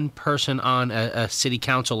getting one person on a city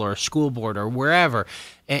council or a school board or wherever,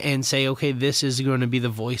 and say, okay, this is going to be the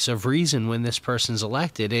voice of reason when this person's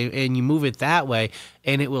elected, and you move it that way,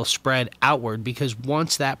 and it will spread outward, because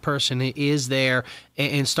once that person is there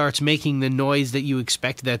and starts making the noise that you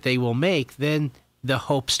expect that they will make, then the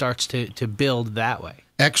hope starts to build that way.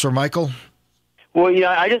 X or Michael? Well,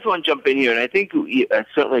 I just want to jump in here, and I think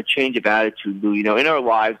certainly a change of attitude, Lou, in our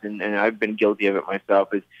lives, and I've been guilty of it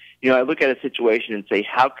myself, is, I look at a situation and say,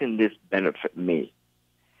 how can this benefit me?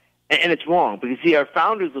 And it's wrong, because, our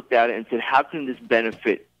founders looked at it and said, how can this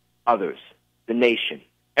benefit others, the nation,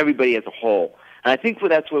 everybody as a whole? And I think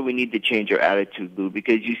that's where we need to change our attitude, Lou,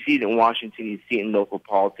 because you see it in Washington, you see it in local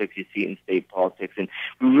politics, you see it in state politics, and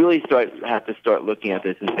we really have to start looking at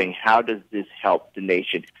this and saying, how does this help the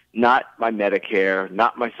nation? Not my Medicare,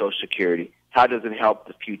 not my Social Security. How does it help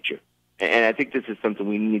the future? And I think this is something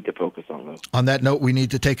we need to focus on, Lou. On that note, we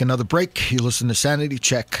need to take another break. You listen to Sanity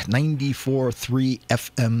Check, 94.3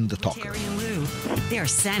 FM, The Talker. Terry and Lou, their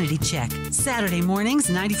Sanity Check. Saturday mornings,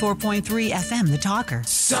 94.3 FM, The Talker.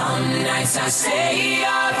 Some nights I stay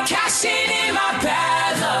up, cashing in my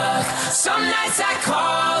bad luck. Some nights I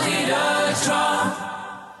call it a draw.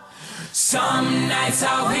 Some nights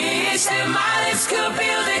I wish that my lips could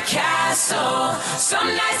build a castle. Some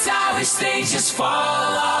nights I wish they just fall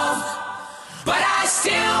off. But I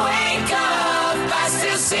still wake up, I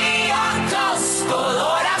still see your gospel.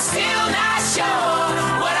 Lord, I'm still not sure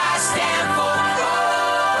what I stand for.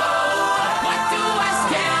 What do I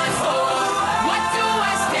stand for? What do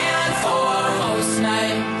I stand for? Most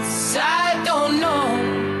nights I don't know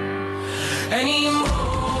anymore.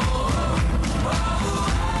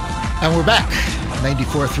 And we're back.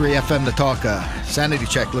 94.3 FM, The Talker. Sanity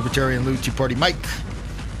Check, Libertarian Lou, Tea Party Mike.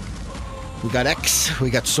 We got X, we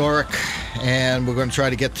got Sorick, and we're going to try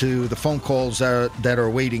to get to the phone calls that are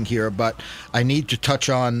waiting here. But I need to touch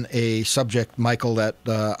on a subject, Michael, that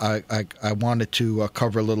I wanted to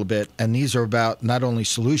cover a little bit. And these are about not only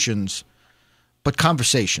solutions, but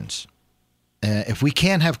conversations. If we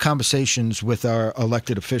can't have conversations with our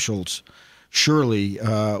elected officials, surely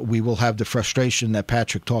we will have the frustration that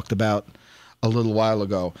Patrick talked about a little while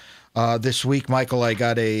ago. This week, Michael, I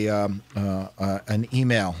got an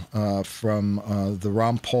email from the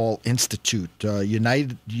Ron Paul Institute,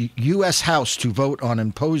 U.S. House to vote on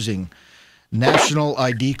imposing national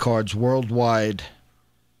ID cards worldwide,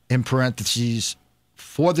 in parentheses,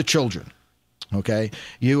 for the children. Okay,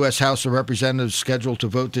 U.S. House of Representatives scheduled to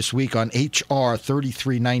vote this week on H.R.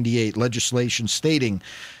 3398, legislation stating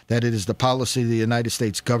that it is the policy of the United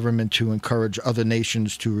States government to encourage other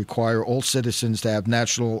nations to require all citizens to have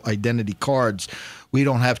national identity cards. We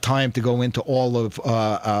don't have time to go into all of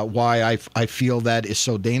why I feel that is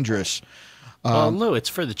so dangerous. Lou, it's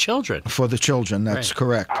for the children. For the children, that's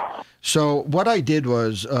correct. So what I did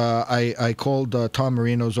was I called Tom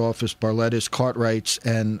Marino's office, Barlettis, Cartwright's,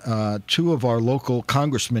 and two of our local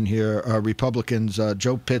congressmen here, Republicans,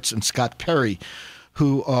 Joe Pitts and Scott Perry,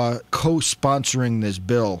 who are co-sponsoring this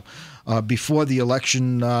bill. Before the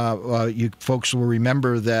election, you folks will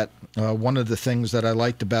remember that one of the things that I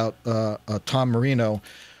liked about Tom Marino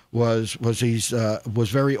was he's was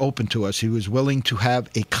very open to us. He was willing to have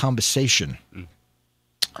a conversation,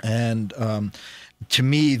 and to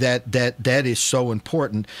me, that is so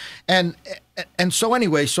important. And so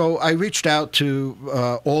anyway, so I reached out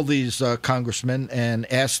to all these congressmen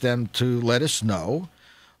and asked them to let us know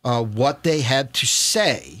what they had to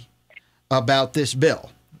say about this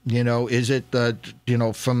bill. Is it,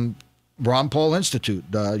 from Ron Paul Institute,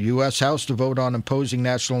 the U.S. House to vote on imposing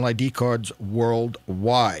national ID cards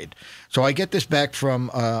worldwide. So I get this back from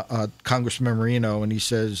Congressman Marino, and he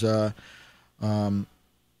says,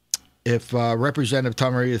 if Representative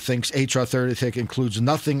Tom Marino thinks H.R. 36 includes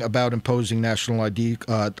nothing about imposing national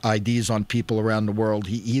IDs on people around the world,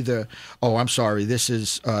 he either – oh, I'm sorry. This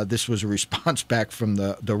was a response back from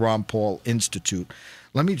the Ron Paul Institute.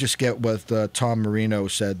 Let me just get what Tom Marino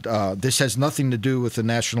said. This has nothing to do with the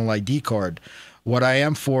national ID card. What I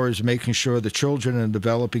am for is making sure the children in the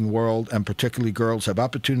developing world, and particularly girls, have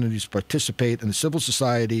opportunities to participate in a civil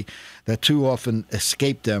society that too often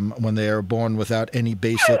escape them when they are born without any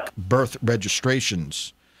basic birth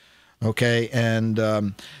registrations. Okay, and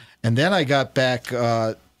then I got back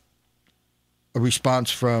a response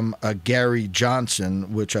from Gary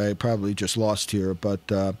Johnson, which I probably just lost here, but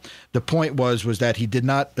the point was that he did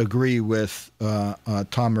not agree with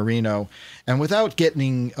Tom Marino. And without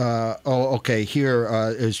getting,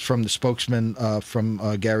 here is from the spokesman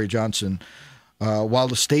from Gary Johnson. While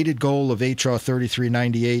the stated goal of H.R.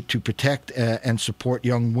 3398 to protect and support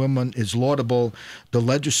young women is laudable, the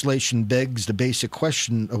legislation begs the basic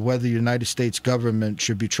question of whether the United States government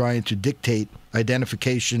should be trying to dictate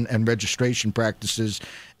identification and registration practices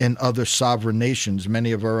in other sovereign nations.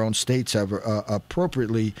 Many of our own states have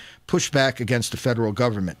appropriately pushed back against the federal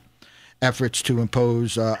government efforts to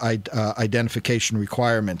impose identification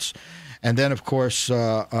requirements. And then, of course,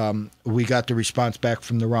 we got the response back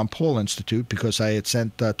from the Ron Paul Institute because I had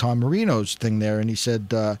sent Tom Marino's thing there, and he said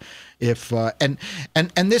this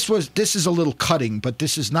is a little cutting, but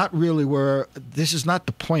this is not really this is not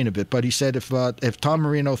the point of it. But he said if Tom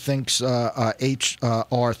Marino thinks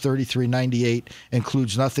H.R. 3398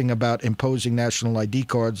 includes nothing about imposing national ID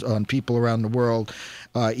cards on people around the world,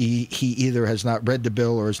 he either has not read the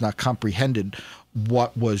bill or has not comprehended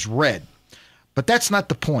what was read. But that's not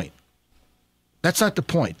the point. That's not the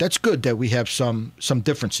point. That's good that we have some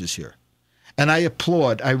differences here. And I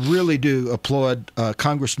really do applaud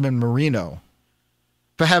Congressman Marino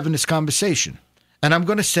for having this conversation. And I'm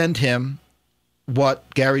going to send him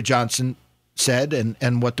what Gary Johnson said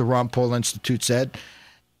and what the Ron Paul Institute said.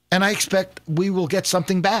 And I expect we will get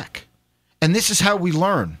something back. And this is how we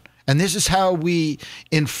learn. And this is how we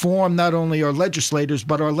inform not only our legislators,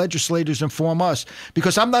 but our legislators inform us.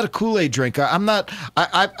 Because I'm not a Kool-Aid drinker. I'm not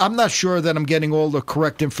sure that I'm getting all the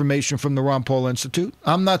correct information from the Ron Paul Institute.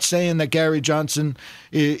 I'm not saying that Gary Johnson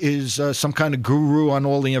is some kind of guru on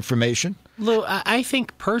all the information. Lou, I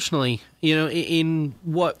think personally, in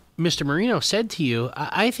what Mr. Marino said to you,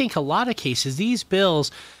 I think a lot of cases, these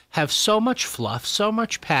bills have so much fluff, so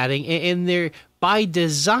much padding, and they're by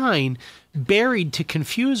design buried to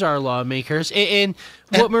confuse our lawmakers. And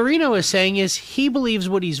what Marino is saying is he believes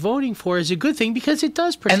what he's voting for is a good thing because it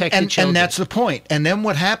does protect the children. And that's the point. And then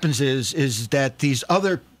what happens is that these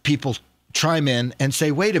other people chime in and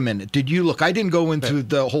say, wait a minute, did you look? I didn't go into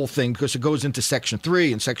the whole thing because it goes into Section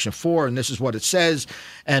 3 and Section 4, and this is what it says,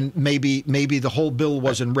 and maybe the whole bill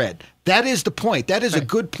wasn't read. That is the point. That is a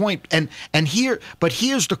good point. But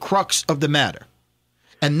here's the crux of the matter.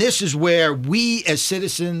 And this is where we as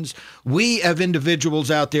citizens, we as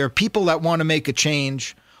individuals out there, people that want to make a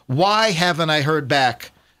change, why haven't I heard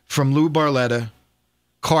back from Lou Barletta,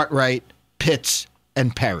 Cartwright, Pitts,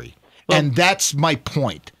 and Perry? And that's my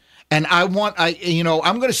point. And I'm going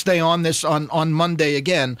to stay on this on Monday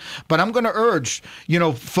again, but I'm going to urge,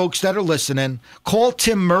 folks that are listening, call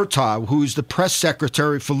Tim Murtaugh, who's the press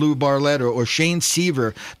secretary for Lou Barletta, or Shane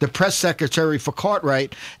Seaver, the press secretary for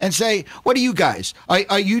Cartwright, and say, what are you guys?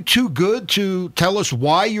 Are you too good to tell us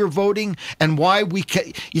why you're voting and why we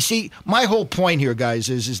can? You see, my whole point here, guys,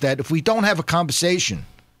 is that if we don't have a conversation,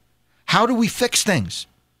 how do we fix things?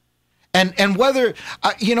 And whether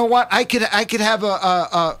I could have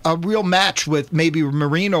a real match with maybe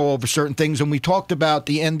Marino over certain things, and we talked about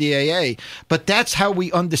the NDAA, but that's how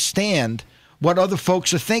we understand what other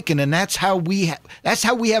folks are thinking, and that's how we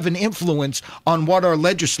have an influence on what our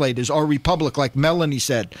legislators, our republic, like Melanie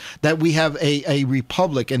said, that we have a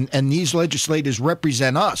republic, and these legislators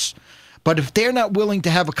represent us. But if they're not willing to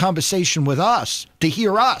have a conversation with us, to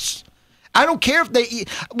hear us, I don't care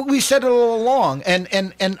if we said it all along,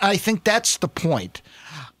 and I think that's the point.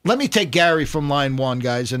 Let me take Gary from line 1,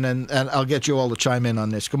 guys, and I'll get you all to chime in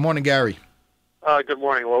on this. Good morning, Gary. Good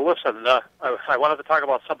morning. Well, listen, I wanted to talk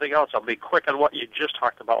about something else. I'll be quick on what you just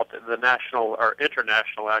talked about, the national or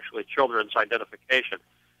international, actually, children's identification.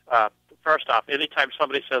 First off, anytime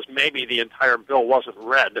somebody says maybe the entire bill wasn't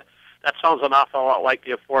read, that sounds an awful lot like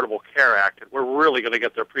the Affordable Care Act, and we're really going to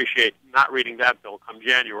get to appreciate not reading that bill come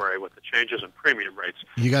January with the changes in premium rates.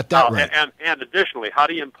 You got that right. And additionally, how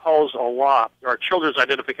do you impose a law or children's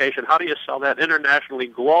identification? How do you sell that internationally,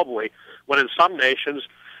 globally, when in some nations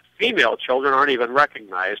female children aren't even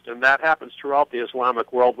recognized, and that happens throughout the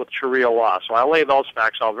Islamic world with Sharia law. So I'll lay those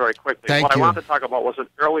facts out very quickly. What I wanted to talk about was an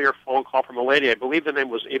earlier phone call from a lady. I believe the name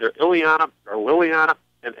was either Liliana or Liliana,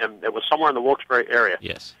 and it was somewhere in the Wilkes-Barre area.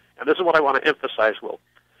 Yes. And this is what I want to emphasize, Will.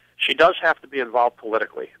 She does have to be involved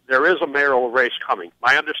politically. There is a mayoral race coming.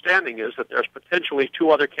 My understanding is that there's potentially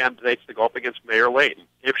 2 other candidates to go up against Mayor Layton.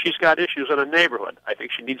 If she's got issues in a neighborhood, I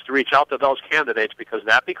think she needs to reach out to those candidates because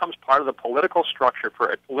that becomes part of the political structure for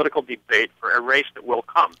a political debate for a race that will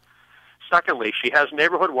come. Secondly, she has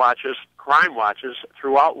neighborhood watches, crime watches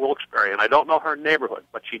throughout Wilkes-Barre, and I don't know her neighborhood,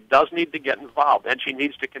 but she does need to get involved, and she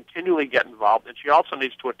needs to continually get involved, and she also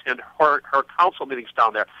needs to attend her council meetings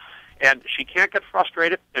down there. And she can't get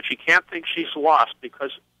frustrated, and she can't think she's lost because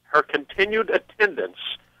her continued attendance,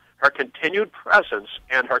 her continued presence,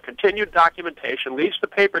 and her continued documentation leads the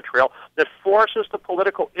paper trail that forces the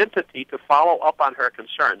political entity to follow up on her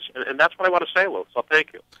concerns. And that's what I want to say, Lou. So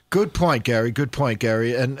thank you. Good point, Gary. Good point,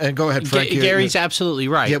 Gary. And go ahead, Frank. Gary's absolutely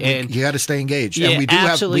right. Yeah, and you got to stay engaged. Yeah, and we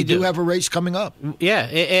absolutely do have a race coming up. Yeah,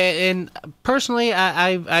 and personally,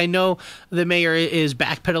 I know the mayor is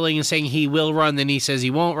backpedaling and saying he will run, then he says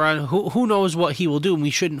he won't run. Who knows what he will do, and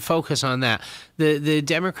we shouldn't focus on that. The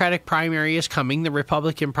Democratic primary is coming, the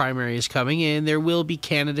Republican primary is coming, and there will be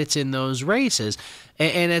candidates in those races.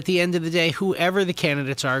 And at the end of the day, whoever the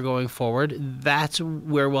candidates are going forward, that's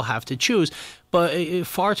where we'll have to choose. But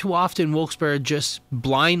far too often, Wilkes-Barre just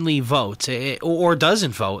blindly votes or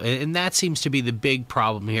doesn't vote. And that seems to be the big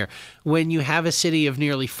problem here. When you have a city of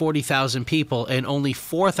nearly 40,000 people and only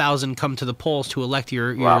 4,000 come to the polls to elect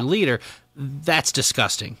your leader, that's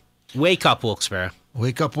disgusting. Wake up, Wilkes-Barre.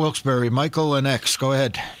 Wake up, Wilkes-Barre. Michael and X, go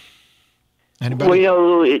ahead. Anybody?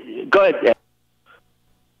 Well, go ahead.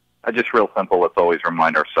 Just real simple, let's always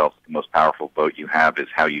remind ourselves the most powerful vote you have is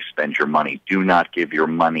how you spend your money. Do not give your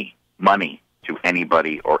money to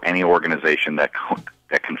anybody or any organization that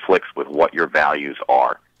conflicts with what your values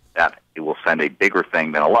are. That it will send a bigger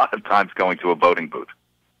thing than a lot of times going to a voting booth.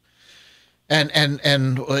 And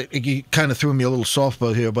you kind of threw me a little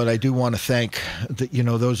softball here, but I do want to thank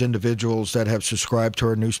those individuals that have subscribed to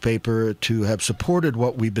our newspaper, to have supported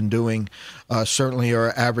what we've been doing. Certainly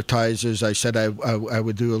our advertisers. I said I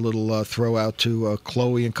would do a little throw out to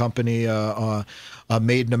Chloe and Company,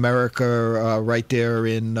 Made in America, right there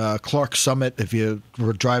in Clark Summit. If you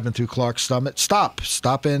were driving through Clark Summit,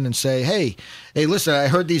 stop in and say, hey, listen, I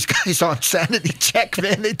heard these guys on Sanity Check,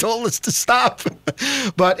 man. They told us to stop.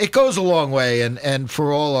 But it goes a long way, and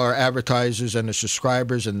for all our advertisers and the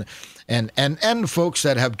subscribers and the folks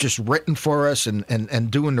that have just written for us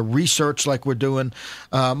and doing the research like we're doing,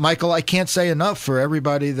 Michael, I can't say enough for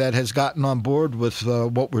everybody that has gotten on board with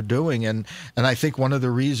what we're doing, and I think one of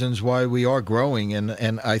the reasons why we are growing,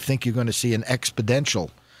 and I think you're going to see an exponential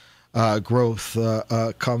growth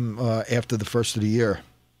come after the first of the year.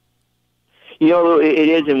 It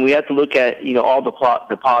is, and we have to look at all the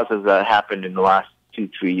positives that happened in the last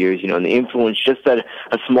 2-3 years, and the influence just that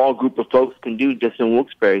a small group of folks can do just in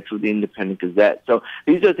Wilkes-Barre through the Independent Gazette. So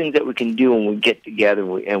these are things that we can do when we get together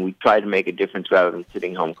and we try to make a difference rather than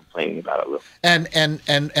sitting home complaining about it.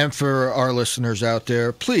 And for our listeners out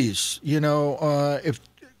there, please, if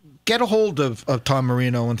get a hold of Tom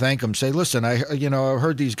Marino and thank him. Say, listen, I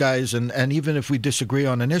heard these guys, and even if we disagree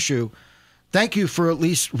on an issue, thank you for at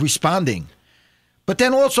least responding. But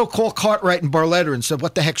then also call Cartwright and Barletta and say,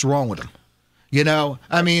 what the heck's wrong with them? Give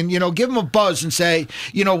them a buzz and say,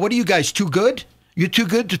 what are you guys, too good? You're too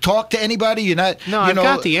good to talk to anybody? You're not. No, I've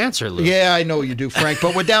got the answer, Lou. Yeah, I know you do, Frank,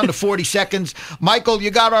 but we're down to 40 seconds. Michael,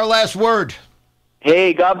 you got our last word.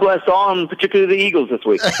 Hey, God bless all, and particularly the Eagles this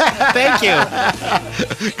week. Thank you.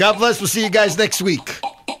 God bless. We'll see you guys next week.